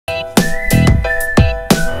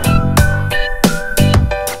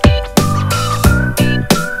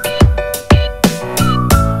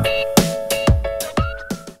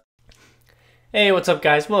Hey, what's up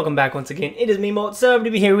guys? Welcome back once again. It is me, Molt. So happy to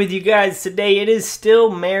be here with you guys today. It is still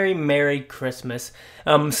Merry Christmas.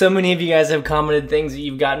 So many of you guys have commented things that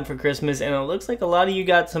you've gotten for Christmas, and it looks like a lot of you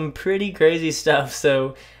got some pretty crazy stuff,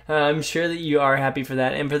 so I'm sure that you are happy for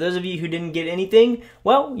that. And for those of you who didn't get anything,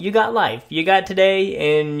 well, you got life. You got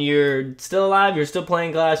today, and you're still alive, you're still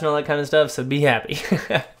playing Clash and all that kind of stuff, so be happy.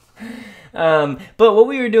 But what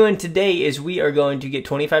we are doing today is we are going to get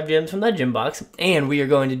 25 gems from that gem box, and we are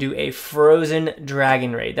going to do a frozen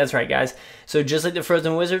dragon raid. That's right, guys. So just like the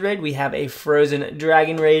frozen wizard raid, we have a frozen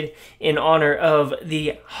dragon raid in honor of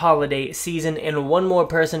the holiday season, and one more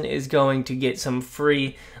person is going to get some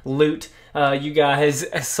free loot. You guys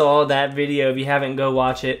saw that video. If you haven't, go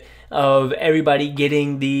watch it, of everybody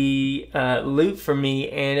getting the loot from me,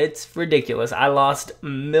 and it's ridiculous. I lost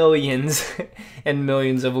millions and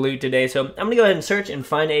millions of loot today, so I'm gonna go ahead and search and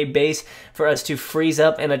find a base for us to freeze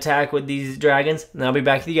up and attack with these dragons, and I'll be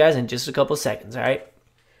back with you guys in just a couple seconds.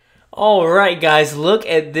 Alright guys, look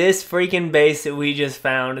at this freaking base that we just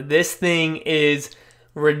found. This thing is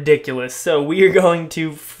ridiculous. So we are going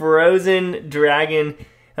to frozen dragon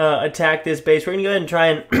attack this base. We're gonna go ahead and try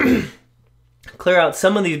and clear out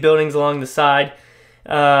some of these buildings along the side,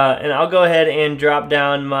 and I'll go ahead and drop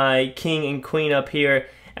down my king and queen up here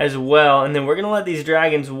as well, and then we're gonna let these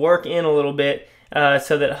dragons work in a little bit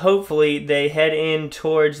so that hopefully they head in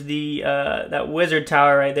towards the that wizard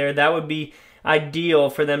tower right there. That would be ideal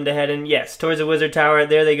for them to head in, yes, towards the wizard tower.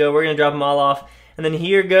 There they go. We're gonna drop them all off, and then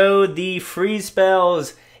here go the freeze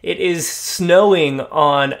spells. It is snowing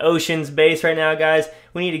on Ocean's base right now, guys.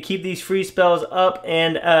 We need to keep these freeze spells up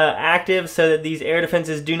and active so that these air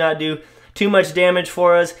defenses do not do too much damage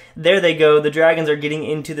for us. There they go. The dragons are getting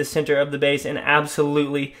into the center of the base and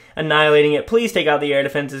absolutely annihilating it. Please take out the air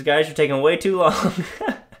defenses, guys. You're taking way too long.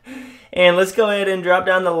 And let's go ahead and drop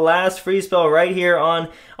down the last freeze spell right here on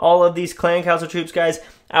all of these clan council troops, guys.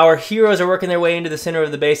 Our heroes are working their way into the center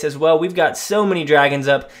of the base as well. We've got so many dragons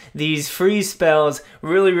up. These freeze spells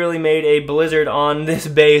really made a blizzard on this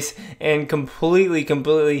base and completely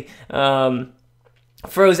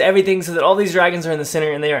froze everything so that all these dragons are in the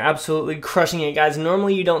center, and they are absolutely crushing it, guys.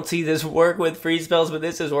 Normally you don't see this work with freeze spells, but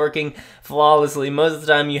this is working flawlessly. Most of the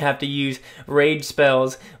time you have to use rage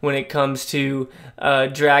spells when it comes to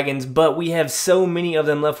dragons, but we have so many of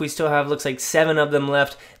them left. We still have, looks like 7 of them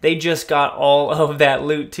left. They just got all of that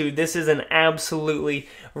loot too. This is an absolutely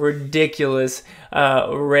ridiculous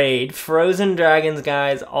raid. Frozen dragons,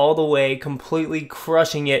 guys, all the way, completely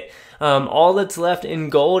crushing it. All that's left in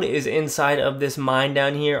gold is inside of this mine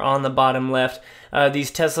down here on the bottom left.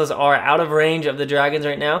 These Teslas are out of range of the dragons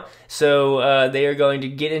right now, so they are going to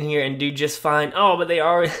get in here and do just fine. Oh, but they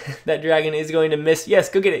are, that dragon is going to miss. Yes,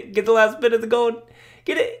 go get it. Get the last bit of the gold.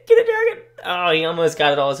 Get it, dragon. Oh, he almost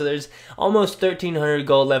got it all, so there's almost 1,300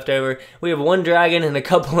 gold left over. We have 1 dragon and a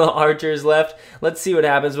couple of archers left. Let's see what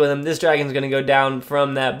happens with him. This dragon's going to go down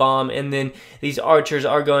from that bomb, and then these archers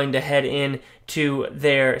are going to head in to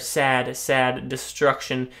their sad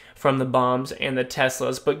destruction from the bombs and the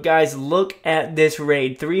Teslas. But guys, look at this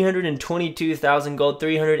raid. 322,000 gold,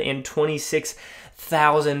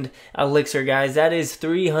 326,000 elixir, guys. That is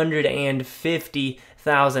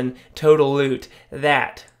 350,000 total loot.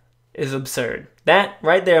 That is absurd. That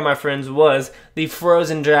right there, my friends, was the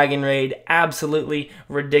frozen dragon raid. Absolutely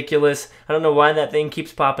ridiculous. I don't know why that thing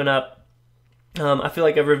keeps popping up. I feel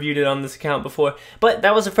like I've reviewed it on this account before. But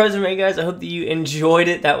that was a frozen raid, guys. I hope that you enjoyed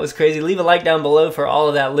it. That was crazy. Leave a like down below for all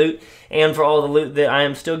of that loot and for all the loot that I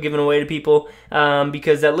am still giving away to people,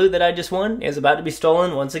 because that loot that I just won is about to be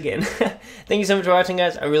stolen once again. Thank you so much for watching,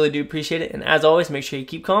 guys. I really do appreciate it. And as always, make sure you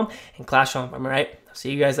keep calm and clash on. All right? I'll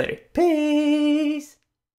see you guys later. Peace!